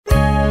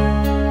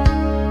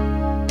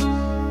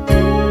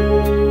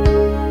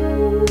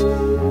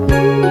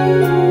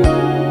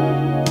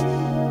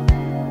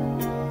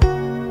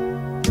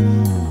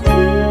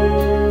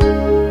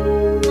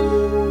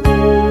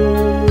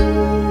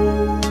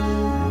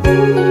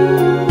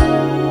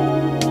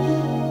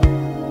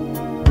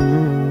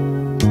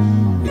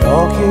It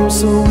all came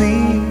so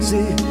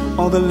easy,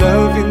 all the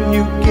loving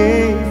you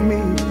gave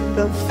me,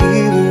 the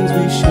feelings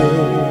we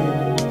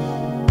shared.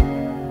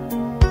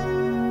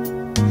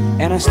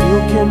 And I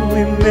still can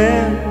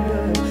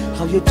remember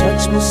how your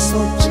touch was so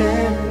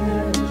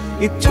tender.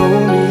 It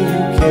told me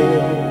you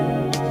cared.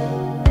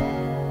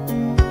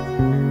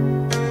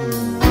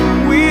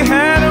 We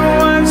had a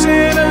once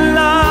in a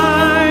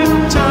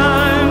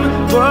lifetime,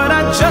 but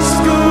I just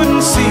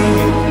couldn't see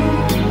it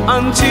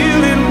until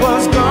it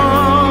was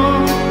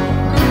gone.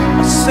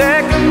 A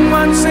second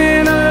once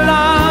in a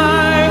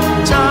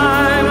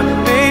lifetime,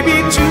 maybe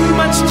too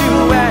much to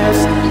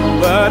ask,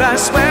 but I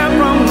swear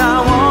from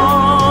now on,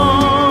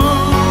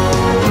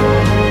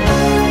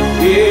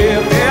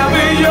 if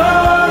ever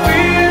you're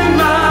in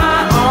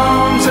my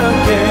arms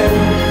again,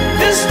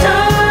 this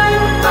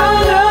time I'll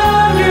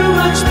love you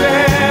much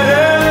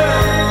better.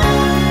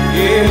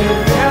 If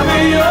ever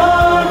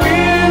you're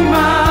in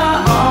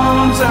my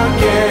arms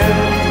again,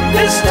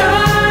 this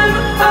time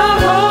I'll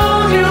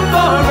hold you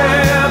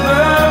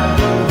forever.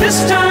 This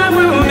time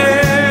will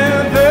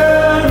never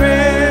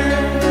end.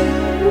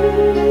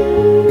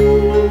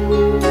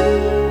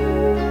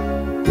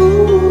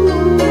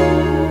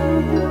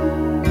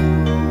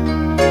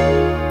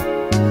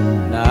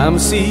 Now I'm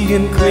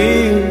seeing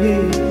clearly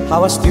how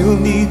I still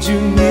need you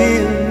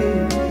near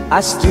me.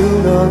 I still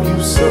love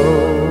you so.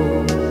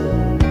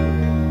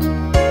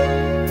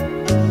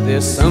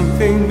 There's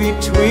something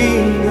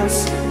between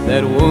us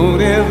that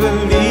won't ever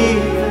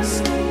leave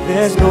us.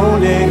 There's no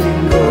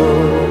letting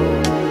go.